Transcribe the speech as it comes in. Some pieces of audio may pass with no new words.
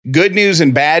Good news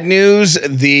and bad news,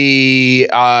 and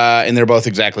they're both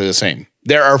exactly the same.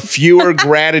 There are fewer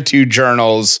gratitude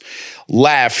journals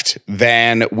left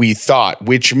than we thought,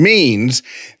 which means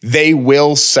they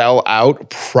will sell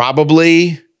out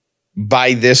probably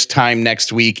by this time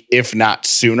next week, if not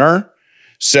sooner.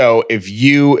 So if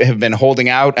you have been holding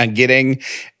out on getting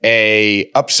a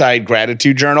Upside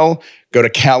gratitude journal, go to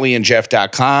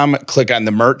CallieandJeff.com, click on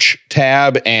the merch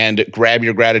tab and grab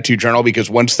your gratitude journal, because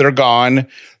once they're gone,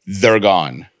 they're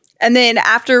gone. And then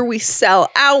after we sell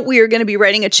out, we are going to be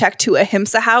writing a check to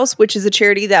Ahimsa House, which is a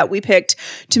charity that we picked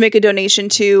to make a donation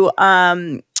to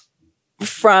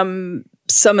from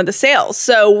some of the sales.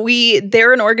 So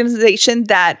they're an organization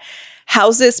that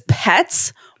houses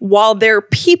pets while their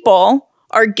people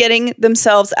are getting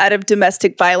themselves out of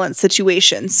domestic violence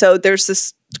situations. So there's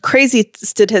this crazy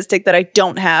statistic that I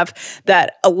don't have,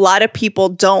 that a lot of people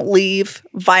don't leave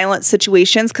violent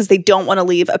situations because they don't want to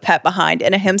leave a pet behind.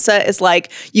 And Ahimsa is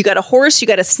like, you got a horse, you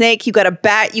got a snake, you got a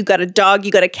bat, you got a dog,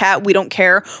 you got a cat. We don't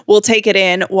care. We'll take it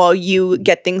in while you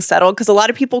get things settled. Because a lot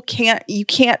of people you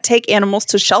can't take animals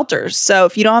to shelters. So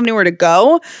if you don't have anywhere to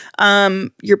go,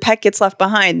 your pet gets left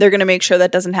behind. They're going to make sure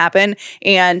that doesn't happen.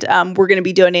 And we're going to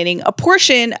be donating a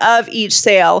portion of each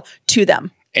sale to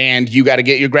them. And you got to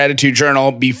get your gratitude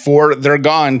journal before they're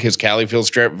gone, because Callie feels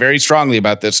very strongly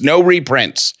about this. No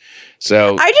reprints.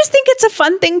 So I just think it's a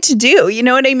fun thing to do. You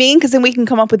know what I mean? Because then we can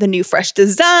come up with a new, fresh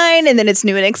design, and then it's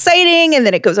new and exciting, and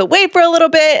then it goes away for a little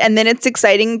bit, and then it's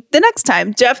exciting the next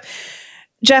time. Jeff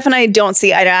and I don't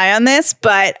see eye to eye on this,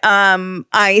 but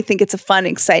I think it's a fun,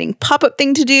 exciting pop-up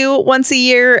thing to do once a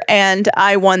year, and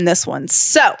I won this one.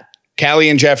 So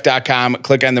CallieandJeff.com,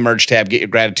 click on the merch tab, get your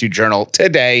gratitude journal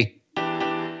today.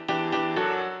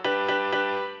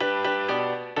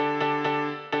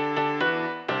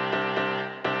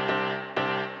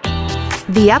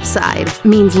 The Upside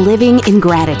means living in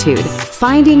gratitude,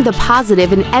 finding the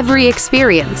positive in every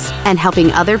experience, and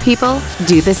helping other people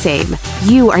do the same.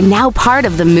 You are now part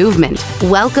of the movement.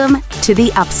 Welcome to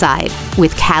The Upside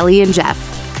with Callie and Jeff.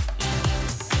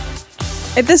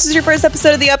 If this is your first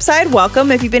episode of The Upside, welcome.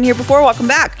 If you've been here before, welcome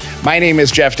back. My name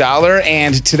is Jeff Dollar,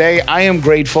 and today I am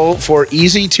grateful for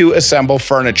easy-to-assemble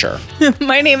furniture.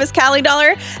 My name is Callie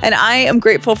Dollar, and I am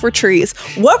grateful for trees.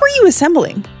 What were you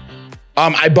assembling?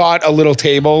 I bought a little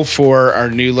table for our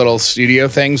new little studio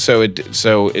thing, so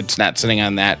it's not sitting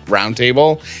on that round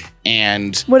table.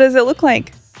 And what does it look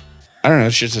like? I don't know.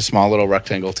 It's just a small little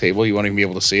rectangle table. You won't even be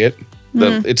able to see it.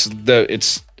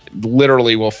 It's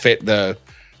literally will fit the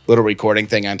little recording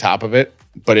thing on top of it,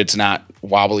 but it's not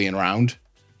wobbly and round.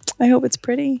 I hope it's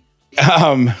pretty.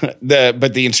 But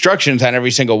the instructions on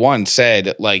every single one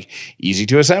said like easy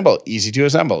to assemble, easy to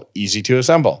assemble, easy to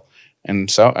assemble.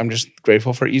 And so I'm just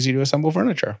grateful for easy to assemble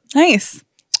furniture. Nice.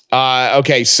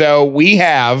 Okay, so we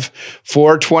have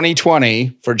for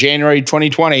January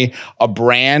 2020, a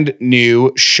brand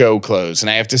new show close. And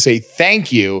I have to say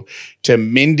thank you to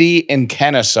Mindy in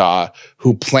Kennesaw,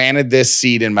 who planted this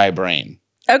seed in my brain.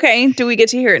 Okay, do we get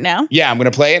to hear it now? Yeah, I'm going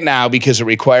to play it now because it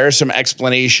requires some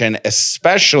explanation,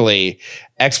 especially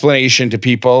explanation to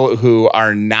people who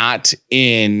are not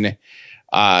in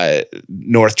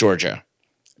North Georgia.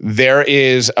 There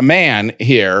is a man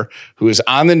here who is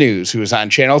on the news, who is on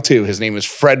Channel 2. His name is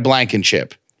Fred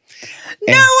Blankenship.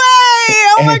 No way!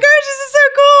 Oh my gosh, this is so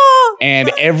cool!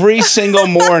 And every single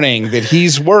morning that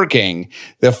he's working,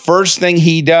 the first thing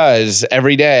he does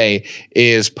every day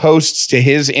is posts to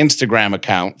his Instagram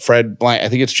account, I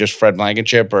think it's just Fred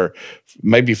Blankenship, or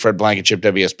might be Fred Blankenship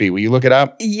WSB. Will you look it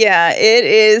up? Yeah, it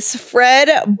is Fred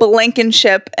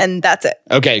Blankenship, and that's it.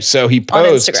 Okay, so he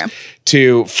posts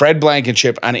to Fred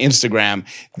Blankenship on Instagram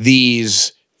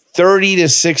these 30 to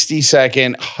 60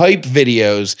 second hype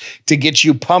videos to get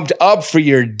you pumped up for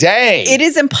your day. It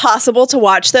is impossible to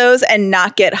watch those and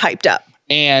not get hyped up.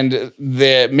 And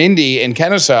the Mindy in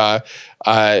Kennesaw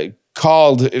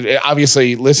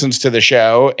obviously listens to the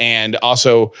show and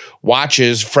also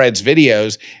watches Fred's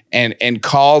videos and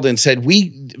called and said,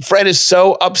 Fred is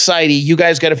so upsidey. You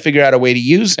guys got to figure out a way to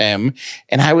use him.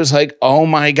 And I was like, oh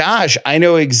my gosh, I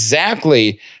know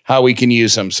exactly how we can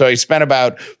use him. So I spent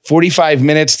about 45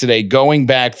 minutes today going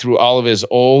back through all of his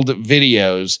old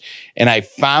videos, and I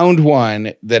found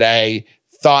one that I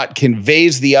thought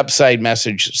conveys the upside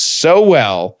message so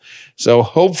well. So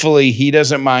hopefully he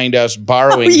doesn't mind us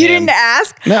borrowing him. You didn't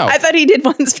ask? No. I thought he did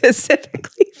one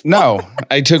specifically. No,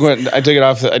 I took it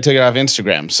off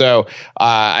Instagram. So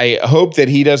I hope that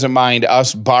he doesn't mind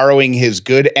us borrowing his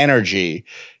good energy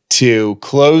to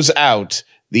close out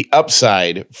the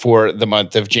upside for the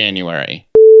month of January.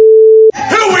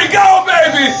 Here we go, baby!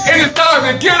 baby, it is time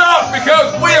to get up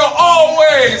because we are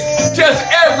always just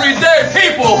everyday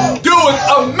people doing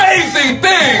amazing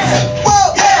things.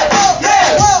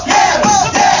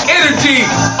 Energy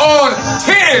on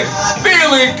 10,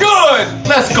 feeling good.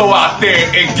 Let's go out there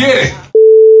and get it.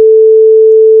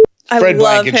 I Fred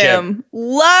love Blankenship. him.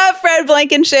 Love Fred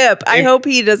Blankenship. I hope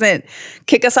he doesn't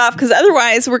kick us off because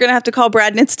otherwise we're going to have to call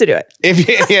Brad Nitz to do it.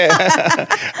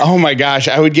 Oh my gosh,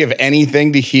 I would give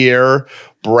anything to hear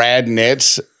Brad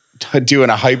Nitz doing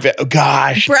a hype. Oh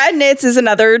gosh. Brad Nitz is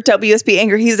another WSB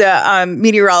anchor. He's a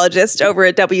meteorologist over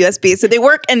at WSB. So they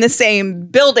work in the same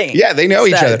building. Yeah, they know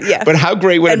each So, other. yeah. But how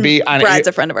great would And it be on Brad's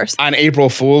a friend of ours. on April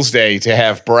Fool's Day to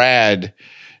have Brad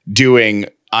doing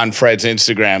on Fred's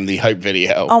Instagram the hype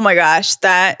video? Oh my gosh,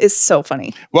 that is so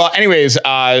funny. Well, anyways,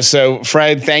 so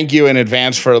Fred, thank you in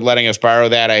advance for letting us borrow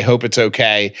that. I hope it's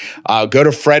okay. Go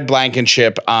to Fred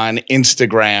Blankenship on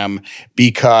Instagram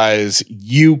because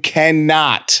you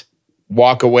cannot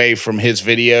walk away from his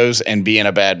videos and be in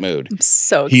a bad mood. I'm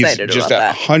so He's excited just about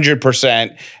that.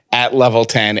 100% at level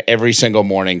 10 every single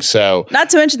morning. So Not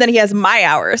to mention that he has my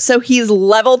hours. So he's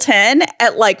level 10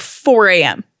 at like 4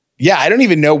 a.m. yeah, I don't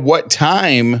even know what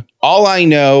time. All I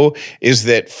know is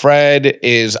that Fred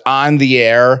is on the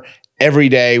air every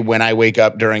day when I wake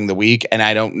up during the week, and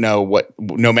I don't know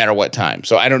no matter what time.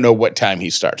 So I don't know what time he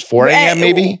starts. 4 a.m.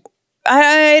 maybe?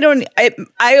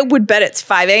 I would bet it's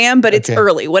 5 a.m., but it's Okay.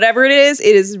 early. Whatever it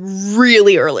is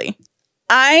really early.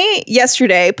 I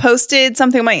yesterday posted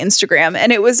something on my Instagram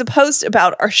and it was a post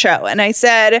about our show. And I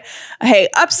said, hey,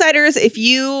 Upsiders, if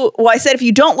you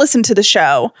don't listen to the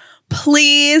show,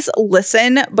 please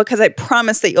listen because I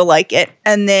promise that you'll like it.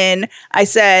 And then I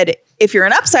said, if you're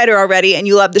an Upsider already and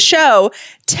you love the show,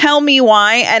 tell me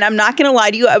why. And I'm not going to lie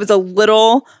to you, I was a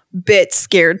little bit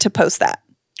scared to post that.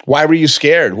 Why were you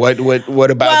scared? What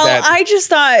about that? I just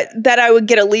thought that I would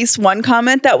get at least one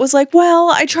comment that was like, well,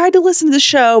 I tried to listen to the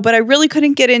show, but I really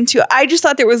couldn't get into it. I just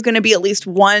thought there was going to be at least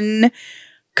one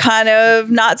kind of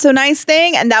not so nice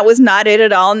thing. And that was not it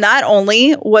at all. Not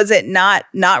only was it not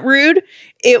rude,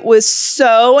 it was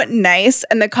so nice.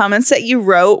 And the comments that you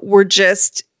wrote were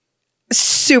just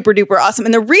super duper awesome.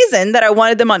 And the reason that I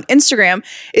wanted them on Instagram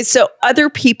is so other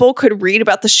people could read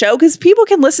about the show, because people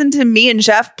can listen to me and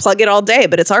Jeff plug it all day,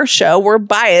 but it's our show. We're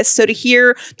biased. So to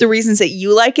hear the reasons that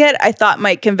you like it, I thought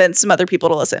might convince some other people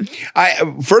to listen.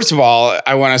 First of all,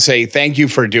 I want to say thank you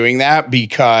for doing that,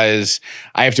 because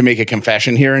I have to make a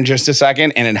confession here in just a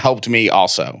second, and it helped me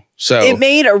also. So It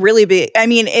made a really big,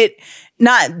 it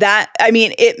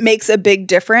makes a big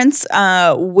difference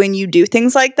when you do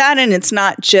things like that. And it's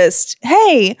not just,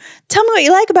 hey, tell me what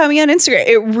you like about me on Instagram.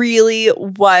 It really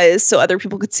was so other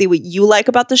people could see what you like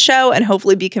about the show and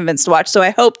hopefully be convinced to watch. So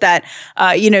I hope that,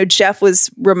 Jeff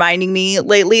was reminding me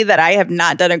lately that I have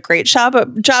not done a great job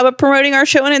of promoting our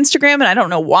show on Instagram. And I don't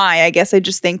know why. I guess I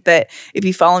just think that if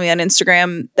you follow me on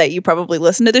Instagram, that you probably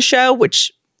listen to the show,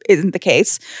 which isn't the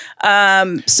case.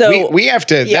 So we have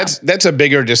to, yeah. that's a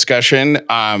bigger discussion.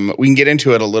 We can get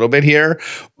into it a little bit here,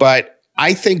 but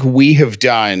I think we have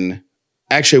done,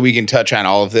 actually we can touch on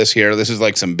all of this here. This is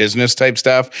like some business type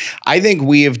stuff. I think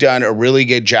we have done a really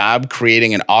good job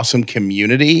creating an awesome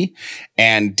community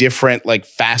and different like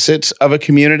facets of a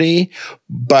community.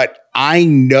 But I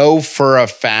know for a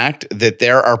fact that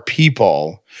there are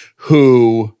people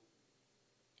who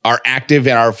are active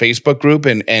in our Facebook group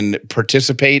and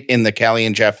participate in the Callie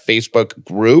and Jeff Facebook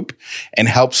group and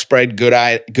help spread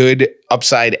good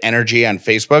upside energy on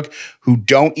Facebook, who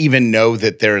don't even know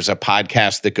that there's a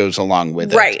podcast that goes along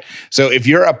with it. Right. So if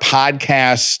you're a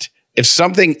podcast, if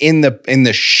something in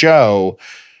the show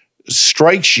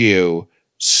strikes you,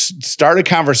 start a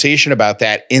conversation about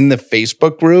that in the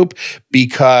Facebook group,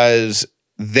 because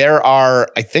I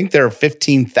think there are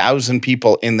 15,000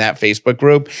 people in that Facebook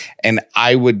group, and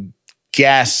I would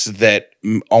guess that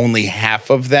only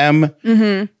half of them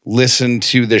listen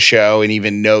to the show and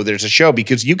even know there's a show,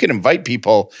 because you can invite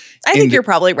people. I think you're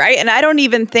probably right. And I don't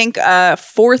even think a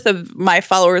fourth of my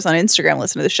followers on Instagram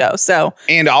listen to the show. So,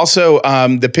 and also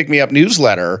the Pick Me Up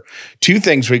newsletter, two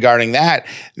things regarding that.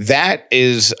 That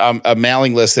is a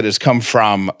mailing list that has come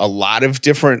from a lot of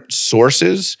different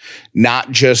sources, not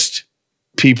just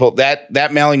people.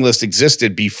 That mailing list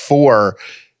existed before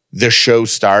the show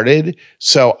started.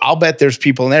 So I'll bet there's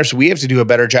people in there. So we have to do a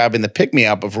better job in the Pick Me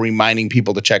Up of reminding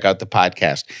people to check out the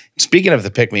podcast. Speaking of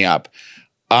the Pick Me Up,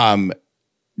 it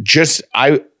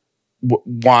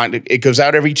goes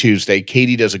out every Tuesday.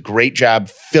 Katie does a great job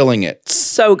filling it.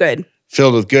 so good.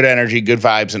 Filled with good energy, good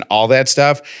vibes, and all that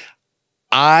stuff.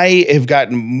 I have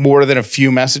gotten more than a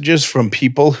few messages from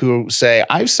people who say,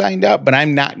 I've signed up, but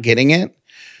I'm not getting it.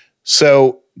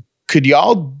 So could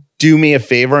y'all do me a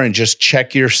favor and just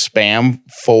check your spam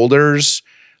folders.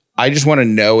 I just want to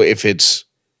know if it's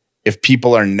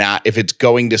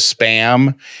going to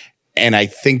spam. And I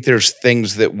think there's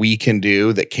things that we can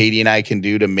do, that Katie and I can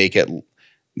do to make it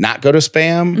not go to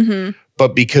spam. Mm-hmm.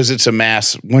 But because it's a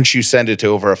mass, once you send it to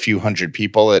over a few hundred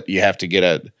people, it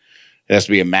has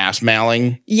to be a mass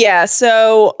mailing. Yeah.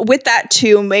 So with that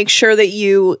too, make sure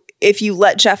that if you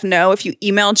let Jeff know, if you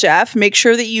email Jeff, make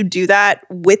sure that you do that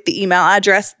with the email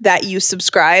address that you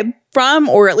subscribe from,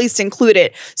 or at least include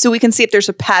it so we can see if there's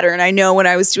a pattern. I know when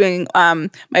I was doing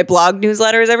my blog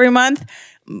newsletters every month,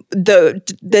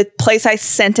 the place I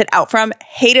sent it out from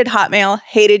hated Hotmail,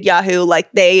 hated Yahoo.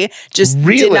 Like they just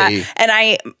did not.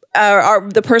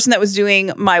 And the person that was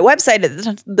doing my website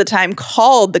at the time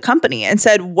called the company and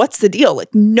said, "What's the deal?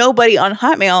 Like nobody on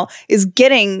Hotmail is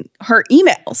getting her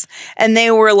emails." And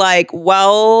they were like,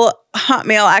 "Well,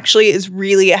 Hotmail actually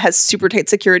has super tight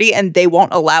security and they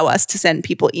won't allow us to send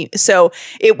people so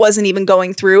it wasn't even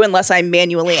going through unless I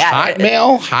manually added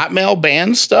Hotmail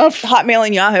bans stuff? Hotmail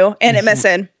and Yahoo and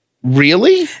MSN.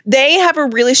 Really? They have a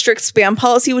really strict spam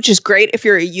policy, which is great if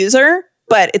you're a user,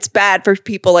 but it's bad for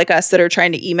people like us that are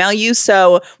trying to email you.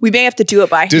 So we may have to do it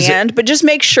by hand, but just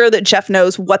make sure that Jeff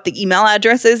knows what the email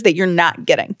address is that you're not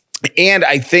getting. And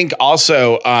I think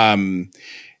also,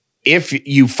 if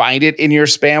you find it in your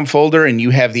spam folder and you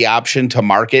have the option to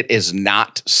mark it as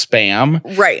not spam,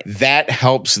 right, that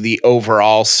helps the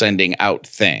overall sending out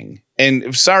thing.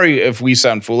 And sorry if we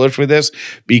sound foolish with this,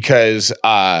 because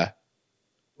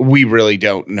we really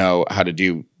don't know how to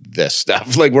do this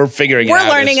stuff. Like we're figuring it out.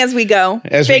 We're learning as we go.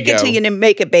 Fake it till you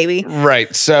make it, baby.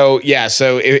 Right. So yeah.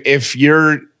 So if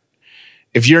you're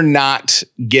not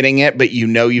getting it, but you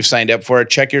know you've signed up for it,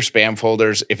 check your spam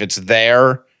folders. If it's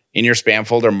there in your spam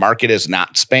folder, mark it as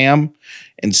not spam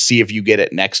and see if you get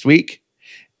it next week.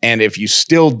 And if you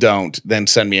still don't, then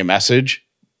send me a message.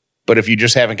 But if you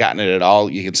just haven't gotten it at all,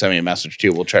 you can send me a message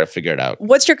too. We'll try to figure it out.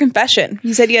 What's your confession?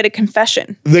 You said you had a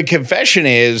confession. The confession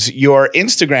is your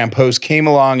Instagram post came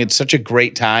along at such a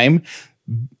great time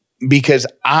because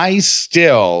I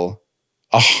still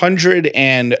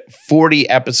 140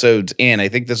 episodes in, I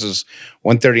think this is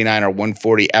 139 or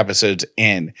 140 episodes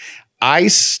in, I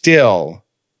still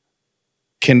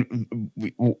can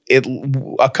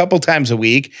a couple times a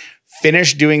week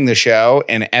finish doing the show,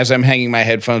 and as I'm hanging my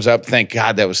headphones up, thank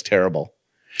God that was terrible.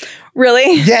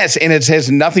 Really? Yes, and it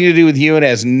has nothing to do with you. It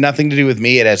has nothing to do with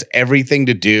me. It has everything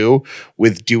to do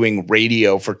with doing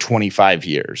radio for 25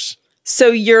 years. So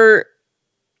you're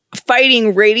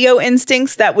fighting radio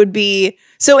instincts that would be...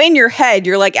 So in your head,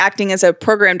 you're like acting as a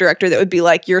program director that would be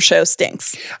like, your show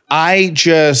stinks. I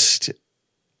just...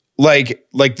 Like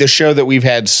the show that we've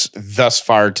had thus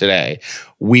far today,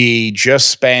 we just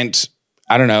spent,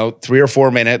 I don't know, 3 or 4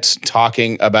 minutes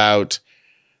talking about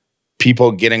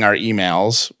people getting our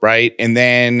emails, right? And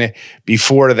then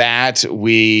before that,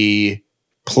 we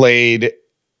played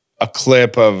a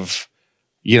clip of,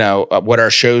 what our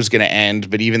show's going to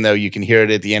end. But even though you can hear it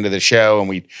at the end of the show, and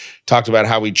we talked about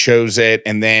how we chose it.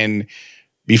 And then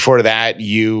before that,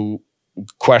 you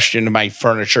questioned my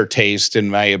furniture taste and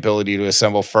my ability to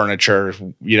assemble furniture,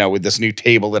 with this new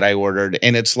table that I ordered.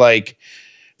 And it's like,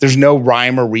 there's no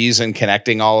rhyme or reason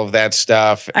connecting all of that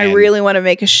stuff. I really want to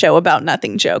make a show about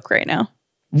nothing joke right now.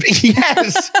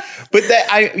 Yes. But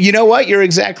you know what? You're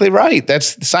exactly right.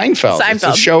 That's Seinfeld. It's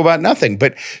a show about nothing.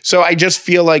 But so I just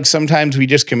feel like sometimes we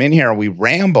just come in here and we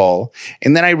ramble,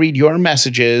 and then I read your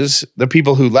messages, the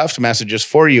people who left messages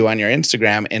for you on your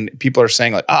Instagram, and people are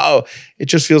saying like, oh, it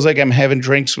just feels like I'm having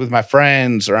drinks with my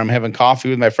friends, or I'm having coffee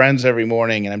with my friends every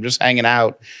morning and I'm just hanging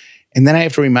out. And then I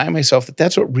have to remind myself that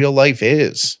that's what real life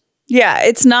is. Yeah.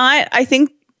 It's not, I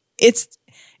think it's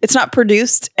not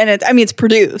produced, and it's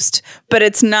produced, but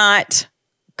it's not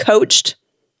coached.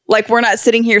 Like we're not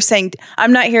sitting here saying,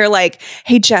 I'm not here like,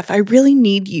 hey, Jeff, I really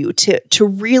need you to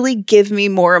really give me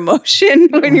more emotion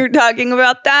when you're talking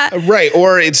about that. Right.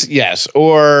 Or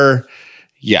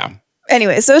yeah.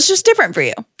 Anyway, so it's just different for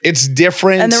you. It's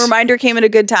different. And the reminder came at a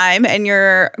good time, and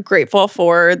you're grateful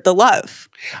for the love.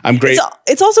 I'm grateful.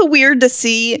 It's also weird to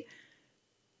see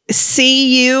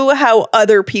you how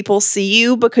other people see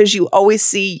you, because you always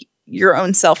see your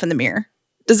own self in the mirror.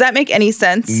 Does that make any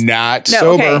sense? Not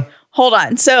sober. Okay. Hold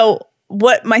on. So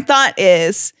what my thought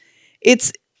is,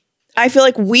 I feel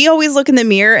like we always look in the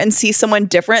mirror and see someone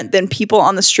different than people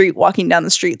on the street walking down the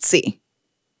street see.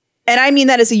 And I mean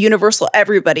that as a universal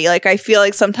everybody. Like I feel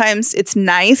like sometimes it's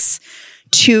nice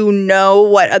to know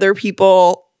what other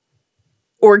people,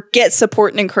 or get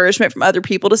support and encouragement from other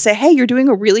people to say, hey, you're doing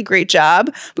a really great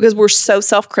job, because we're so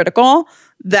self-critical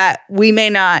that we may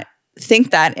not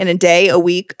think that in a day, a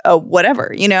week,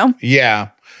 whatever, you know? Yeah.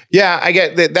 Yeah, I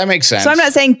get that. That makes sense. So I'm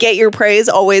not saying get your praise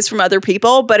always from other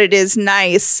people, but it is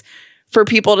nice for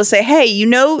people to say, hey, you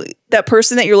know, that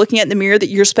person that you're looking at in the mirror that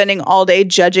you're spending all day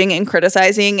judging and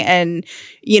criticizing and,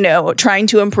 you know, trying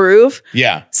to improve.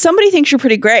 Yeah. Somebody thinks you're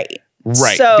pretty great.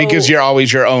 Right. So, because you're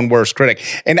always your own worst critic.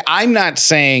 And I'm not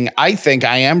saying I think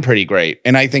I am pretty great.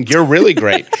 And I think you're really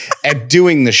great at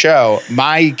doing the show.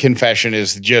 My confession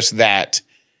is just that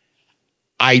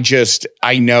I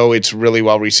know it's really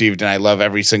well received and I love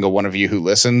every single one of you who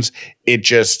listens.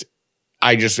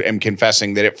 I just am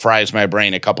confessing that it fries my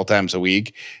brain a couple times a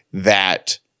week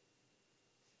that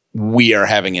we are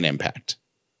having an impact.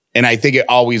 And I think it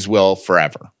always will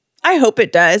forever. I hope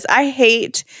it does. I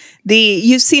hate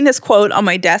you've seen this quote on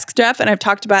my desk, Jeff, and I've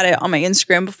talked about it on my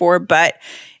Instagram before, but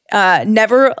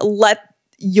never let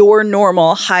your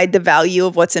normal hide the value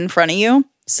of what's in front of you.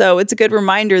 So it's a good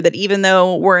reminder that even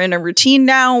though we're in a routine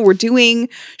now, we're doing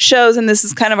shows and this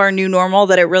is kind of our new normal,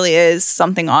 that it really is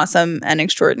something awesome and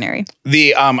extraordinary.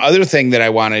 The other thing that I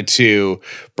wanted to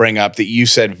bring up that you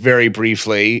said very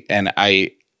briefly, and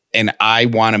I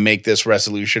want to make this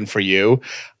resolution for you.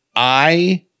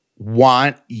 I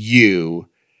want you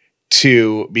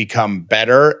to become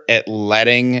better at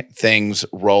letting things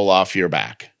roll off your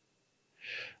back.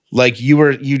 Like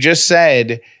you just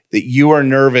said that you were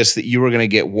nervous that you were going to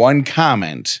get one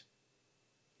comment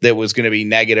that was going to be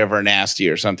negative or nasty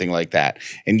or something like that.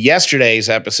 In yesterday's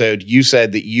episode, you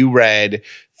said that you read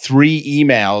 3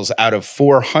 emails out of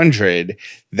 400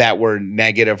 that were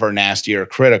negative or nasty or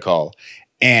critical,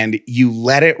 and you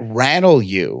let it rattle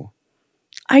you.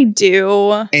 I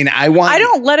do. And I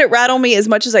don't let it rattle me as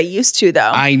much as I used to,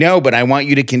 though. I know, but I want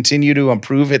you to continue to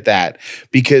improve at that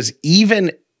because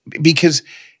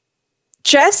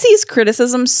Jeff sees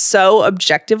criticism so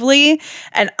objectively,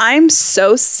 and I'm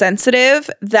so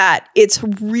sensitive that it's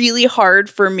really hard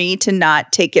for me to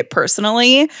not take it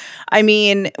personally. I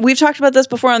mean, we've talked about this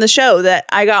before on the show that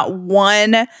I got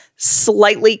one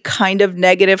slightly kind of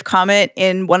negative comment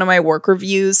in one of my work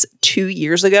reviews 2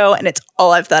 years ago, and it's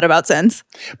all I've thought about since.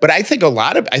 But I think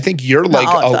you're like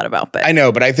not all I've thought about, but I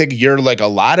know, but I think you're like a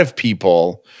lot of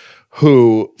people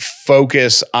who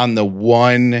focus on the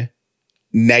one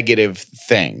negative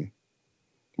thing,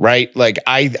 right? Like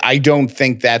I don't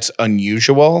think that's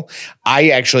unusual. I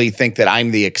actually think that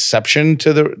I'm the exception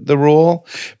to the rule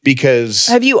because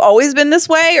have you always been this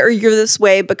way, or you're this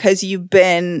way because you've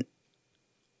been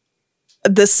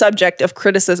the subject of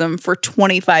criticism for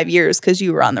 25 years because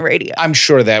you were on the radio? I'm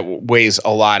sure that weighs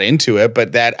a lot into it,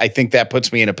 but I think that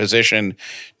puts me in a position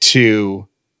to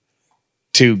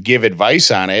give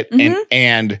advice on it. Mm-hmm.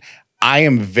 And I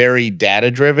am very data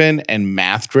driven and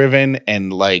math driven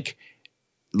and like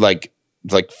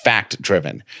fact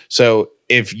driven. So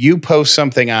if you post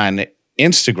something on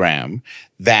Instagram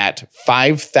that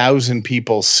 5,000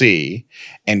 people see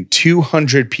and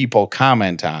 200 people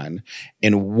comment on,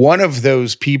 and one of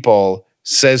those people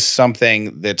says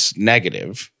something that's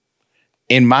negative,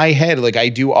 in my head, like I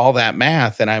do all that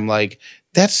math and I'm like,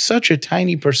 that's such a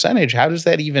tiny percentage. How does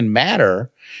that even matter?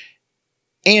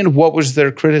 And what was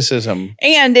their criticism?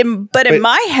 But in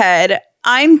my head,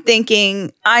 I'm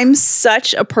thinking I'm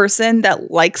such a person that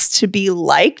likes to be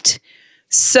liked.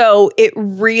 So it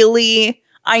really,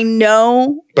 I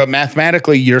know. But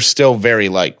mathematically, you're still very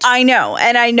liked. I know.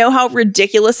 And I know how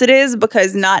ridiculous it is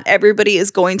because not everybody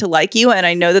is going to like you. And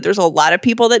I know that there's a lot of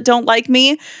people that don't like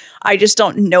me. I just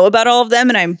don't know about all of them.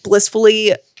 And I'm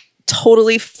blissfully,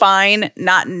 totally fine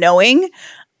not knowing.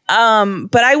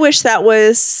 But I wish that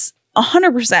was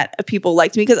 100% of people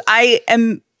liked me because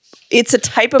it's a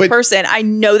type of person. I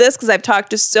know this because I've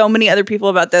talked to so many other people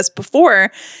about this before,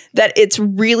 that it's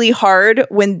really hard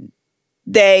when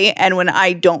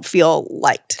I don't feel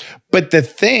liked. But the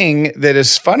thing that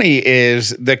is funny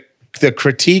is the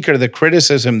critique or the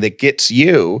criticism that gets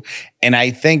you, and I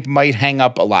think might hang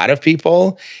up a lot of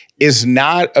people, is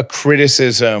not a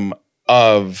criticism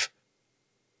of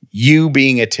you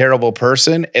being a terrible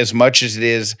person as much as it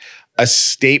is a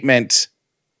statement,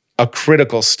 a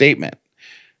critical statement.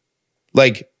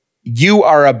 Like, you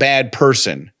are a bad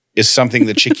person is something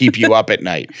that should keep you up at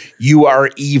night. You are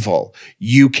evil.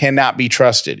 You cannot be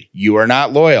trusted. You are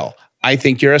not loyal. I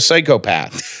think you're a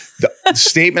psychopath.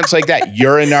 Statements like that.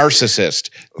 You're a narcissist.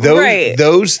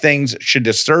 Those things should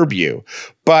disturb you.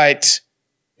 But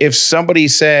if somebody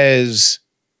says,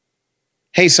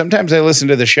 hey, sometimes I listen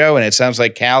to the show and it sounds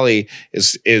like Callie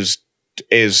is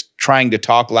trying to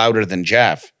talk louder than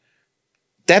Jeff.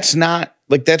 That's not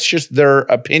like, that's just their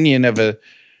opinion of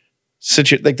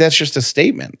like that's just a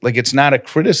statement. Like it's not a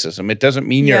criticism. It doesn't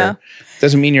mean you're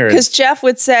because Jeff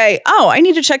would say, "Oh, I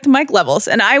need to check the mic levels,"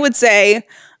 and I would say,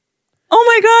 "Oh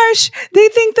my gosh, they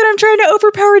think that I'm trying to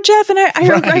overpower Jeff, and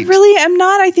I really am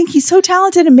not. I think he's so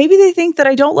talented, and maybe they think that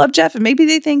I don't love Jeff, and maybe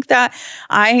they think that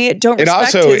I don't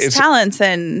respect his talents."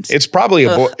 And it's probably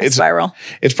spiral.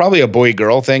 It's probably a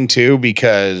boy-girl thing too,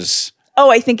 because. Oh,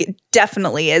 I think it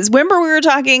definitely is. Remember we were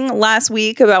talking last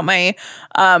week about my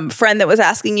friend that was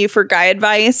asking you for guy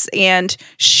advice, and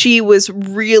she was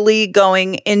really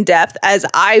going in depth, as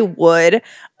I would,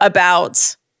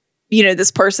 about,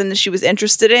 this person that she was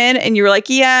interested in. And you were like,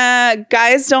 yeah,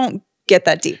 guys don't get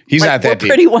that deep. He's not that deep.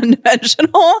 Pretty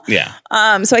one-dimensional. Yeah.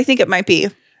 So I think it might be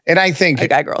a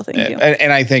guy-girl thing too.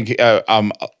 And I think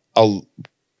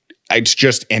it's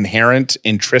just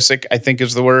intrinsic, I think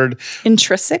is the word.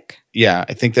 Intrinsic? Yeah,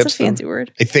 I think that's a fancy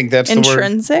word. I think that's the word.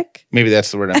 Intrinsic? Maybe that's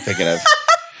the word I'm thinking of.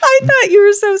 I thought you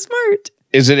were so smart.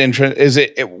 Is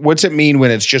it what's it mean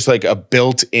when it's just like a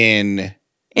built-in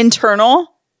internal?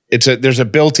 There's a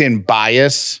built-in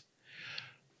bias.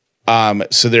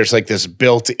 So there's like this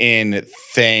built-in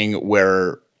thing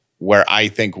where I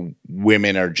think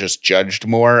women are just judged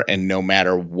more, and no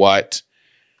matter what,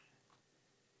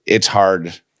 it's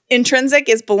hard. Intrinsic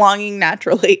is belonging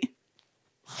naturally.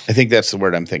 I think that's the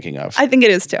word I'm thinking of. I think it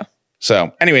is too.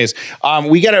 So anyways,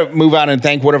 we got to move on and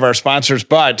thank one of our sponsors,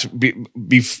 but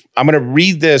I'm going to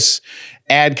read this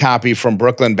ad copy from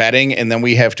Brooklyn Bedding, and then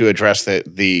we have to address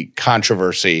the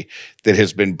controversy that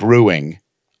has been brewing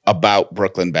about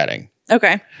Brooklyn Bedding.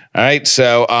 Okay. All right.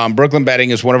 So Brooklyn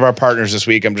Bedding is one of our partners this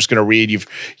week. I'm just going to read.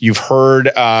 You've heard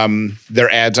their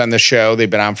ads on the show. They've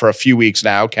been on for a few weeks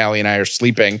now. Callie and I are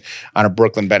sleeping on a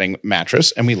Brooklyn Bedding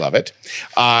mattress, and we love it.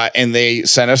 And they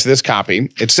sent us this copy.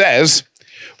 It says,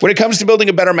 when it comes to building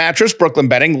a better mattress, Brooklyn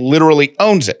Bedding literally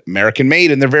owns it. American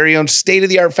made in their very own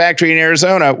state-of-the-art factory in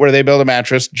Arizona, where they build a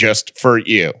mattress just for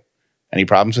you. Any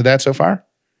problems with that so far?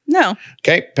 No.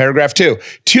 Okay, paragraph 2.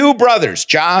 Two brothers,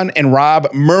 John and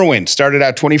Rob Merwin, started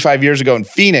out 25 years ago in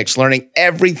Phoenix, learning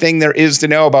everything there is to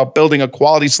know about building a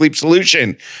quality sleep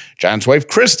solution. John's wife,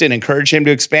 Kristen, encouraged him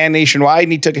to expand nationwide,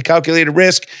 and he took a calculated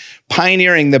risk,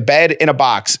 pioneering the bed in a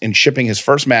box and shipping his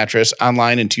first mattress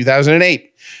online in 2008.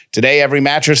 Today, every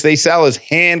mattress they sell is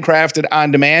handcrafted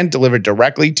on demand, delivered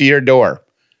directly to your door.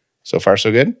 So far,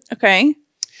 so good? Okay.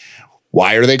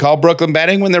 Why are they called Brooklyn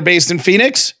Bedding when they're based in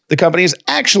Phoenix? The company is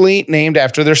actually named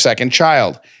after their second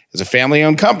child. As a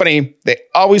family-owned company, they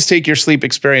always take your sleep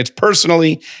experience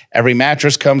personally. Every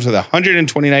mattress comes with a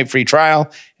 120-night free trial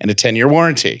and a 10-year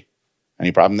warranty.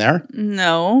 Any problem there?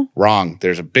 No. Wrong.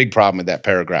 There's a big problem with that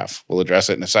paragraph. We'll address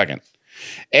it in a second.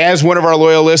 As one of our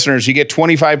loyal listeners, you get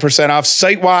 25% off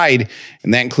site-wide,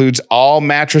 and that includes all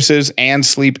mattresses and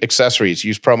sleep accessories.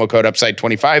 Use promo code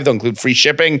UPSIDE25. They'll include free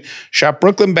shipping. Shop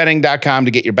brooklynbedding.com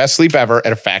to get your best sleep ever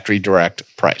at a factory direct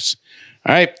price.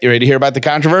 All right, you ready to hear about the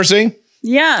controversy?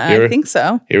 Yeah, I think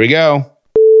so. Here we go.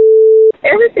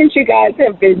 Ever since you guys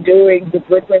have been doing the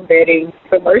Brooklyn Bedding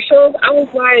commercials, I was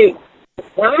like,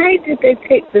 why did they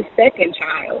pick the second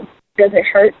child? Does it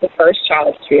hurt the first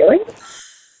child's feelings?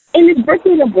 And is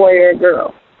Brooklyn a boy or a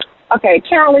girl? Okay,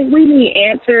 Callie, we need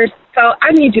answers. So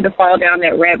I need you to fall down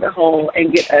that rabbit hole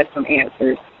and get us some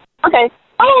answers. Okay,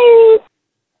 bye.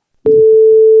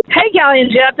 Hey, Callie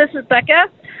and Jeff, this is Becca.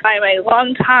 I'm a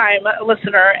long-time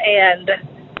listener and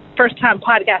first-time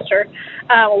podcaster.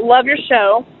 Love your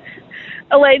show.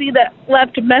 A lady that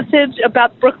left a message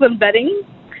about Brooklyn Bedding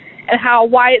and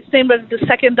why it's named as the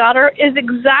second daughter is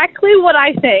exactly what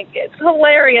I think. It's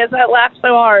hilarious. I laughed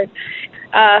so hard.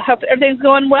 Hope everything's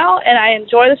going well, and I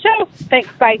enjoy the show. Thanks.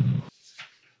 Bye.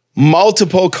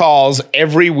 Multiple calls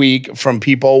every week from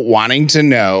people wanting to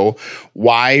know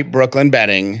why Brooklyn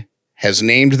Bedding has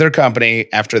named their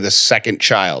company after the second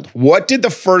child. What did the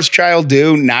first child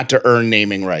do not to earn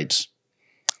naming rights?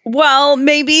 Well,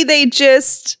 maybe they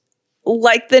just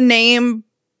like the name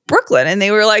Brooklyn, and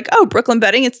they were like, oh, Brooklyn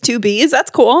Bedding, it's 2 B's. That's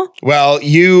cool. Well,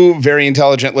 you very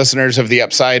intelligent listeners of The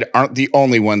Upside aren't the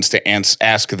only ones to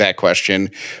ask that question,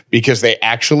 because they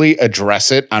actually address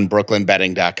it on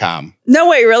brooklynbedding.com. No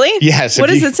way, really? Yes. What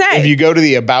does it say? If you go to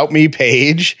the About Me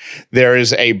page, there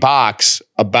is a box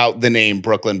about the name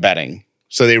Brooklyn Bedding.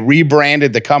 So they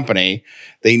rebranded the company.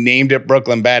 They named it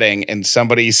Brooklyn Bedding, and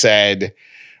somebody said,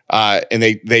 and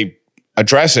they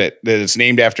address it, that it's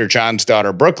named after John's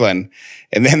daughter, Brooklyn.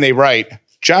 And then they write,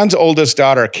 John's oldest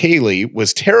daughter, Kaylee,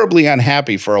 was terribly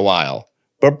unhappy for a while,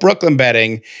 but Brooklyn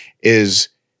Bedding is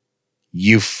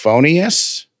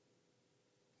euphonious.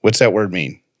 What's that word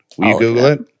mean? Will you Google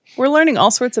it? We're learning all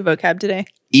sorts of vocab today.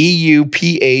 EUPHONIOUS.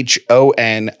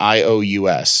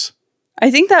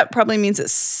 I think that probably means it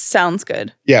sounds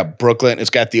good. Yeah, Brooklyn.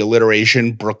 It's got the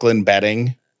alliteration, Brooklyn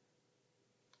bedding.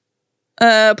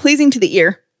 Pleasing to the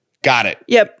ear. Got it.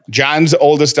 Yep. John's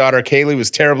oldest daughter, Kaylee, was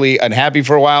terribly unhappy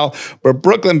for a while, but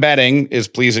Brooklyn bedding is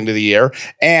pleasing to the ear.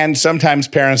 And sometimes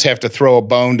parents have to throw a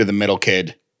bone to the middle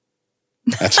kid.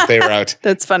 That's what they wrote.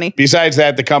 That's funny. Besides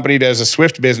that, the company does a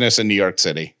swift business in New York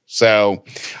City. So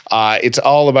it's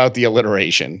all about the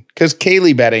alliteration because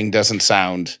Kaylee bedding doesn't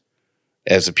sound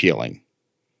as appealing.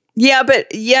 Yeah, but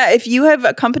if you have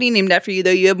a company named after you, though,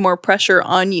 you have more pressure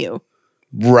on you.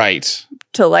 Right.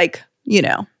 To like, you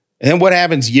know. And then what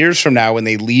happens years from now when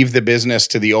they leave the business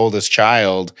to the oldest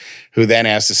child who then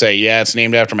has to say, yeah, it's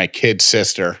named after my kid's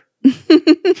sister.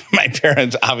 My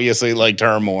parents obviously liked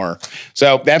her more.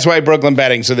 So that's why Brooklyn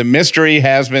bedding. So the mystery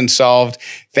has been solved.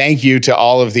 Thank you to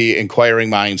all of the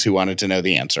inquiring minds who wanted to know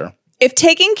the answer. If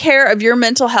taking care of your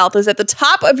mental health is at the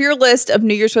top of your list of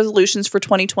New Year's resolutions for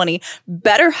 2020,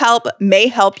 BetterHelp may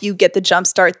help you get the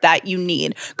jumpstart that you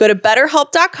need. Go to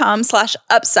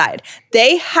BetterHelp.com/upside.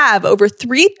 They have over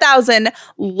 3,000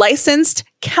 licensed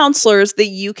counselors that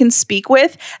you can speak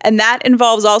with. And that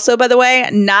involves also, by the way,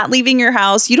 not leaving your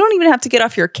house. You don't even have to get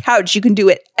off your couch. You can do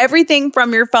it everything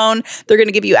from your phone. They're going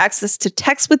to give you access to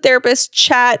text with therapists,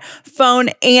 chat, phone,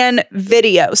 and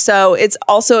video. So it's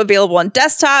also available on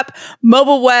desktop,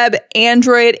 mobile web,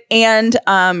 Android, and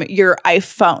your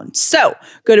iPhone. So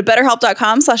go to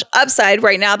BetterHelp.com/upside.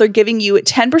 Right now, they're giving you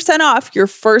 10% off your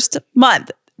first month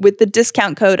with the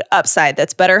discount code UPSIDE.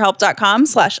 That's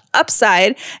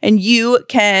BetterHelp.com/upside. And you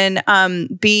can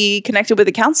be connected with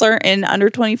a counselor in under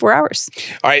 24 hours.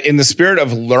 All right. In the spirit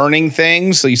of learning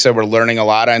things, so you said we're learning a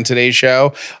lot on today's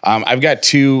show. I've got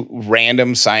two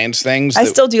random science things. I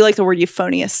still do like the word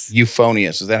euphonious.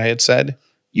 Euphonious. Is that how it said?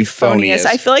 Euphonious.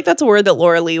 I feel like that's a word that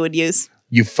Laura Lee would use.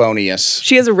 Euphonious.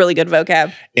 She has a really good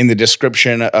vocab. In the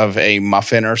description of a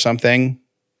muffin or something.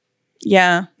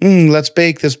 Yeah. Let's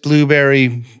bake this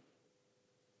blueberry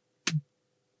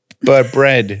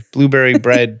bread. Blueberry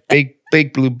bread.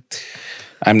 Bake blue.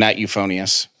 I'm not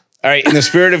euphonious. All right. In the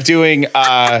spirit of doing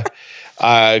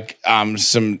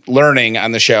some learning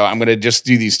on the show, I'm going to just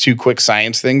do these two quick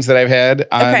science things that I've had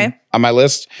on my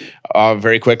list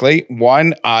very quickly.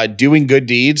 One, doing good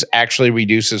deeds actually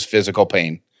reduces physical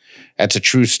pain. That's a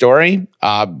true story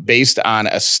based on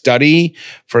a study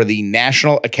for the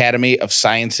National Academy of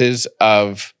Sciences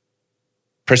of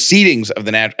Proceedings of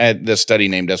the study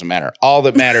name doesn't matter. All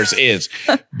that matters is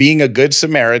being a good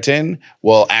Samaritan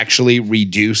will actually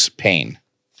reduce pain.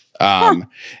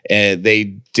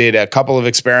 They did a couple of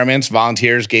experiments.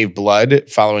 Volunteers gave blood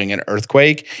following an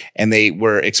earthquake, and they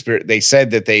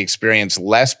said that they experienced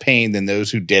less pain than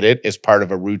those who did it as part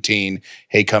of a routine,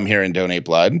 hey, come here and donate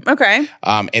blood. Okay.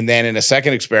 And then in a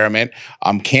second experiment,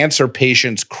 cancer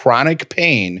patients' chronic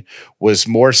pain was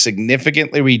more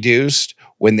significantly reduced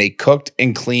when they cooked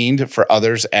and cleaned for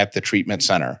others at the treatment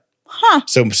center. Huh.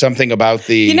 So something about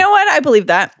the... You know what? I believe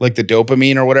that. Like the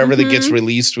dopamine or whatever that gets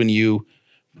released when you...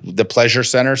 The pleasure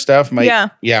center stuff.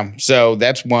 Yeah. So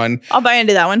that's one. I'll buy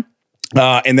into that one.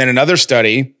 And then another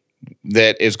study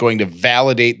that is going to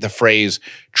validate the phrase,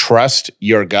 trust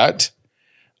your gut.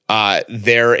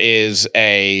 There is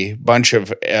a bunch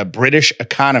of British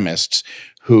economists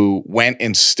who went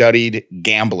and studied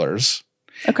gamblers.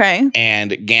 Okay.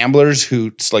 And gamblers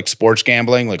who, like sports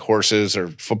gambling, like horses or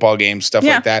football games, stuff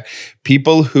like that.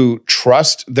 People who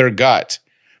trust their gut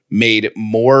made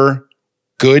more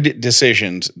good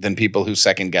decisions than people who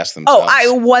second guess themselves. Oh, I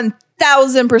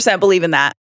 1,000% believe in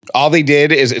that. All they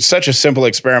did is, it's such a simple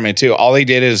experiment too. All they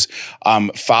did is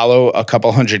follow a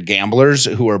couple hundred gamblers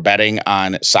who were betting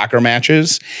on soccer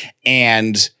matches,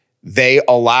 and they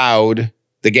allowed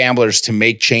the gamblers to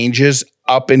make changes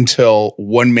up until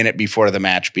 1 minute before the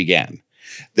match began.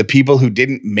 The people who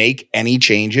didn't make any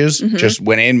changes, just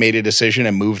went in, made a decision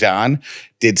and moved on,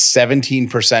 did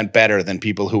 17% better than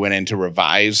people who went in to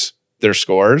revise their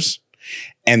scores.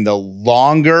 And the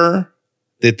longer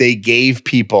that they gave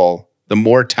people, the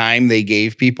more time they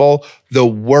gave people, the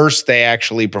worse they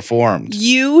actually performed.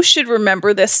 You should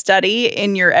remember this study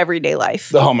in your everyday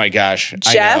life. Oh my gosh.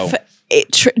 Jeff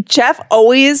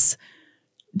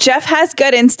has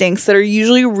gut instincts that are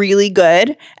usually really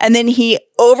good, and then he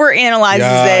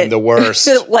overanalyzes it the worst.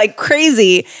 like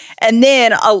crazy. And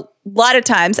then a lot of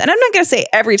times, and I'm not going to say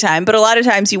every time, but a lot of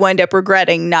times you wind up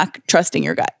regretting not trusting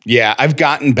your gut. Yeah, I've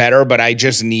gotten better, but I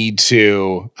just need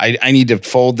to, I need to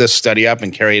fold this study up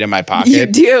and carry it in my pocket. You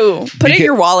do. Put it in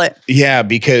your wallet. Yeah,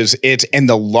 because and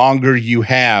the longer you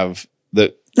have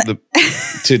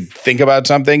to think about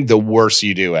something, the worse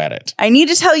you do at it. I need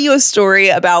to tell you a story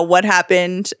about what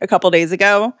happened a couple days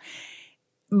ago,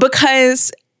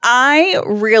 because I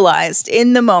realized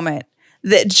in the moment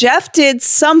that Jeff did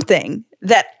something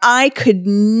that I could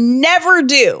never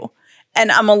do.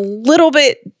 And I'm a little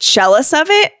bit jealous of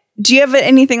it. Do you have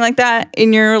anything like that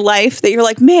in your life that you're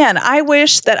like, man, I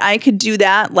wish that I could do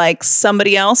that like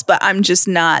somebody else, but I'm just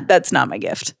not. That's not my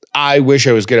gift. I wish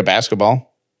I was good at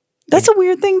basketball. That's a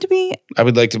weird thing to be. I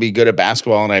would like to be good at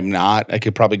basketball, and I'm not. I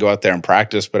could probably go out there and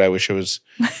practice, but I wish I was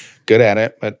good at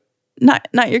it. But not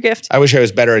your gift. I wish I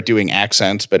was better at doing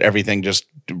accents, but everything just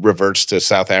reverts to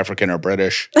South African or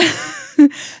British.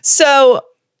 So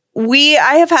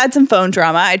I have had some phone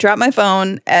drama. I dropped my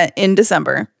phone in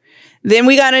December. Then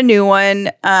we got a new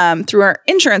one through our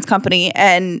insurance company,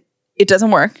 and it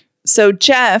doesn't work. So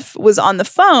Jeff was on the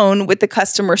phone with the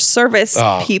customer service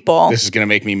people. This is going to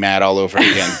make me mad all over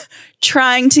again.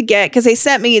 Trying to get, because they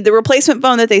sent me the replacement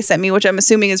phone that they sent me, which I'm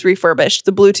assuming is refurbished.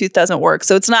 The Bluetooth doesn't work.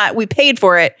 So it's not, we paid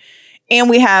for it, and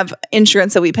we have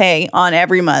insurance that we pay on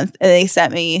every month. And they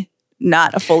sent me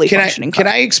not a fully functioning car.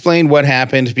 Can I explain what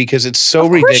happened? Because it's so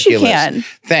ridiculous. You can.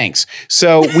 Thanks.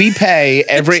 So we pay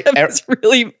every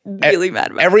really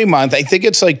mad about every month. I think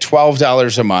it's like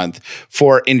 $12 a month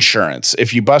for insurance.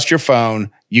 If you bust your phone,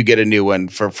 you get a new one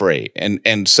for free.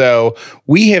 And so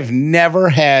we have never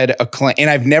had a claim, and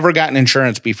I've never gotten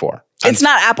insurance before. It's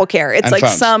not AppleCare. It's like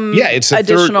phones. It's a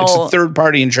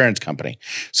third-party insurance company.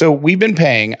 So we've been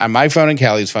paying on my phone and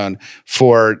Callie's phone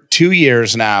for 2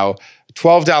 years now,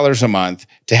 $12 a month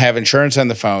to have insurance on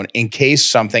the phone in case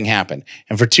something happened.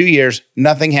 And for 2 years,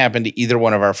 nothing happened to either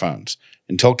one of our phones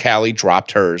until Callie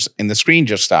dropped hers and the screen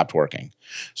just stopped working.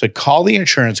 So I called the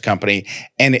insurance company,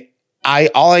 and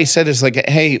all I said is like,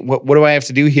 hey, what do I have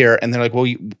to do here? And they're like,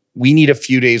 well, we need a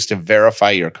few days to verify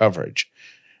your coverage.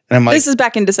 And I'm like, this is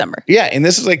back in December. Yeah. And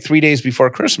this is like 3 days before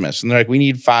Christmas. And they're like, we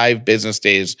need 5 business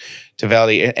days to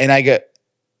validate. And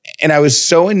I was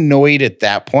so annoyed at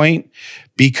that point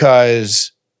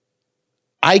because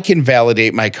I can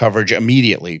validate my coverage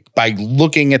immediately by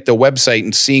looking at the website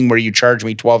and seeing where you charge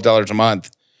me $12 a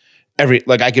month.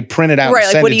 I could print it out and send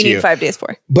it to you. What do you need 5 days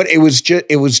for? But it was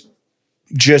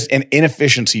just an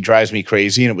inefficiency drives me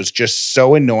crazy. And it was just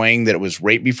so annoying that it was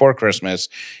right before Christmas,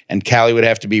 and Callie would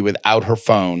have to be without her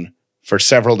phone for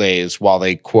several days while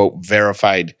they, quote,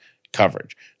 verified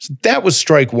coverage. So that was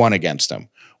strike one against them.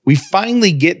 We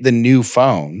finally get the new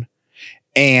phone,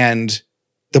 and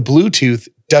the Bluetooth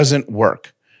doesn't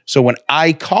work. So when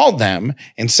I called them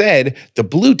and said the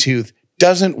Bluetooth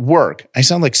doesn't work, I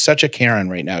sound like such a Karen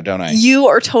right now, don't I? You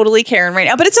are totally Karen right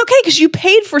now, but it's okay because you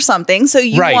paid for something, so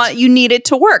you need it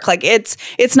to work. Like it's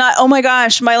not, oh my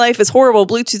gosh, my life is horrible,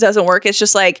 Bluetooth doesn't work. It's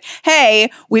just like, hey,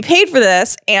 we paid for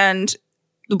this and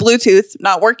the Bluetooth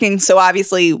not working, so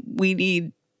obviously we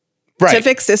need to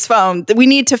fix this phone. We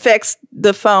need to fix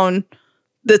the phone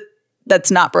that's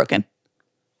not broken.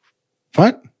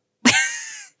 What?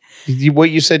 What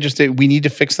you said just we need to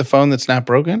fix the phone that's not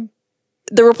broken?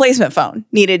 The replacement phone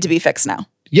needed to be fixed now.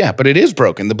 Yeah, but it is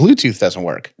broken. The Bluetooth doesn't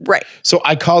work. Right. So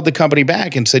I called the company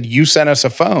back and said, you sent us a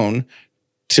phone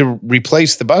to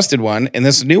replace the busted one, and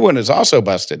this new one is also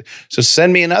busted. So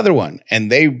send me another one.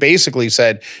 And they basically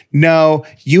said, no,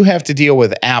 you have to deal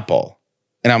with Apple.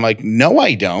 And I'm like, no,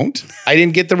 I don't. I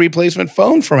didn't get the replacement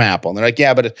phone from Apple. And they're like,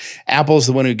 yeah, but Apple's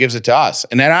the one who gives it to us.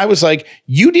 And then I was like,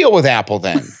 you deal with Apple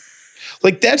then.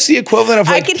 Like, that's the equivalent of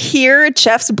like... I could hear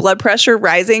Jeff's blood pressure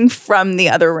rising from the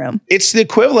other room. It's the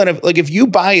equivalent of, like, if you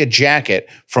buy a jacket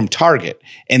from Target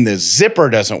and the